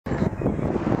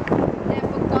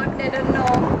they don't know.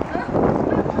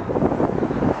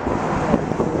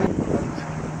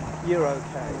 You're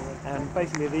okay. And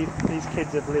basically these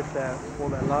kids have lived there all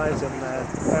their lives and their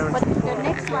parents... But the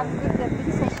next one with the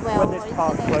Princess Well, when is this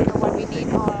park the closes, one we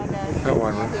need or the... That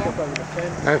one. Yeah.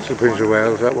 That's the Prince of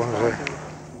Wales, that one's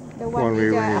The one one we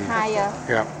with will the need. higher.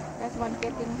 Yeah. That's one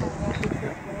getting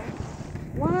higher.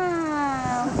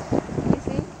 Wow! You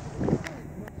see?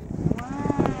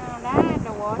 Wow, that's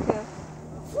the water.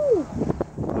 Woo.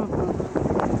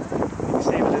 You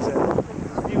see there's a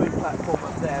viewing platform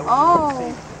up there.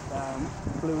 Oh!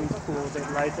 Bluey's pool a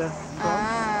bit later.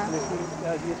 Ah. You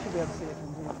should be able to see it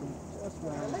from here, from just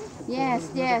round. Yes,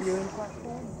 yes. Viewing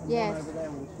platform. Yes. Over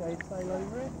there with a shade sail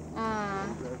over it. Ah.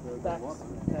 That's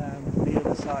the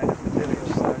other side of the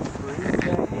village, so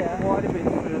quite a bit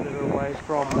further away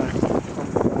from the place.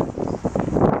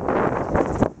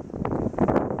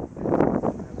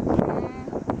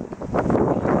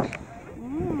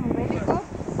 Very good.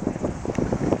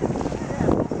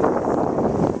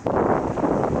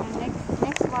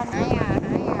 Next one. Higher.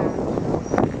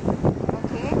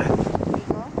 Okay. There you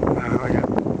go.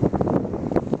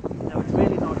 Now it's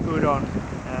really not good on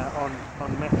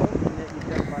metal. You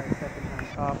don't buy a second-hand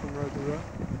car from Rotorua.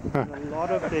 And a lot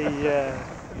of the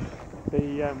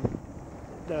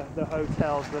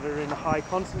hotels that are in high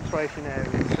concentration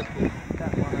areas, such as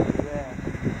that one over there,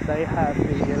 they have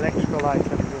the electrical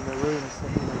items in the rooms, so,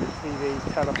 you know, the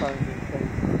TVs, telephones and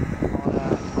things, on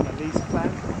a lease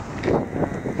plan,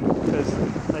 because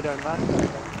they don't last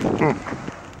that long.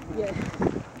 Yes.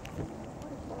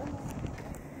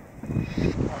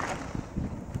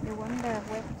 You want the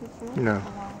wet tissue? No.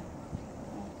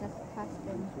 Just touch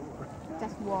them.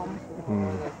 Just warm.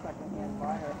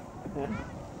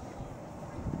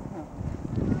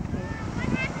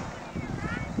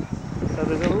 So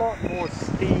there's a lot more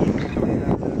steam coming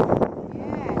out of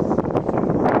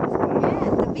Yes,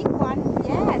 the big one,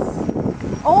 yes.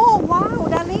 Oh, wow,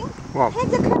 darling. What? Take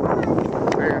the camera.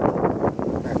 Yeah.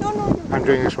 No. I'm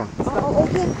doing this one. Oh,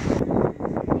 okay.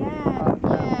 Yeah.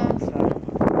 So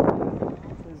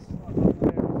there's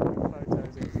very good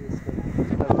photos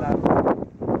existing of that one.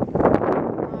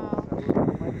 Wow. So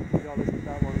we'll make a few dollars if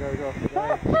that one goes off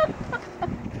today.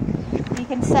 You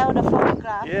can sell the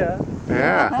photograph. Yeah.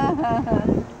 Yeah.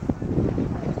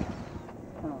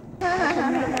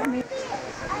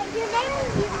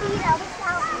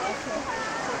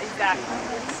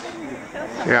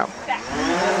 Yeah.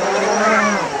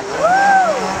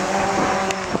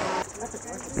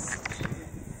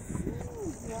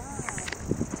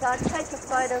 So I'll take a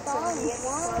photo from here in an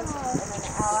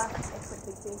hour.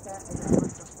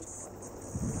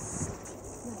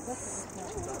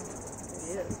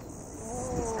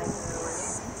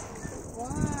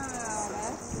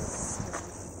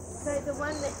 So the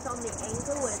one that's on the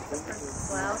angle is the Prince of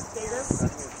Wales feathers,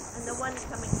 and the one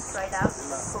coming straight up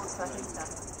is called Pōhutu.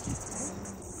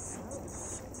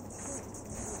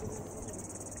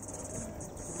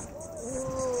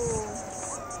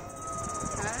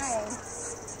 Hi.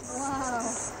 Wow.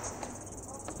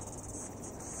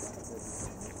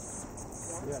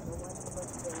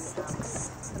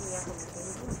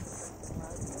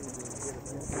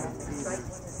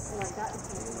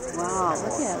 Wow,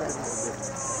 look at it.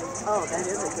 Oh, that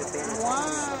is a good band. Wow.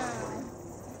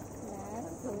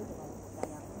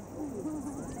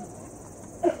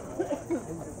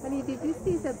 Honey, did you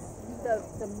see the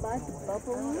mud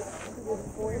bubbling? It was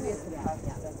gorgeous.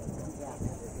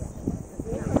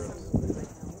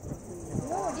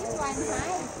 Oh, this one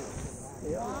high.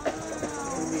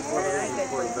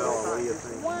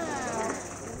 Wow.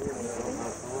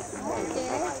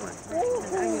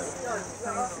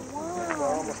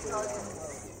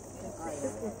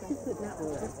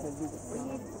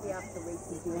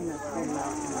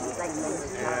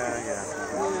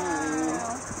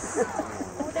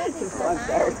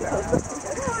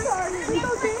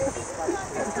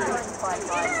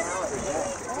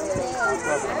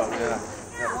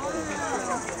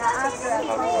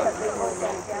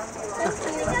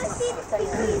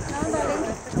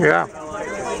 Yeah.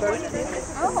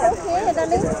 Oh, okay,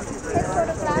 darling. Take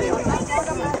photograph.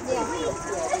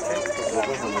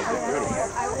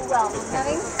 I will,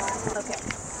 darling. Okay.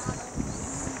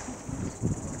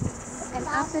 And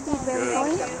after this, where are we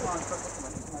going?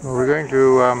 Well, we're going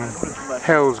to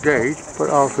Hell's Gate, but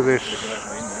after this,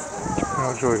 I'm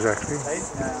not sure exactly.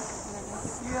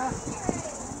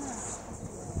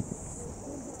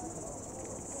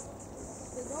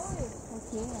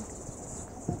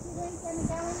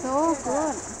 So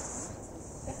good.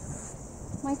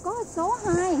 My God, so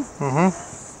high.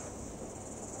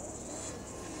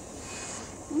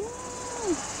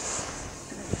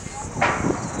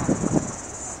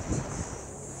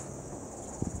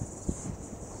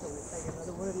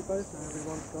 suppose, now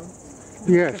everyone's gone.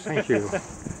 Yes, thank you.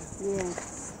 Yeah.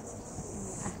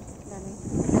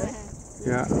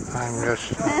 Yeah, I'm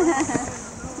just...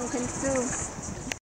 You can zoom.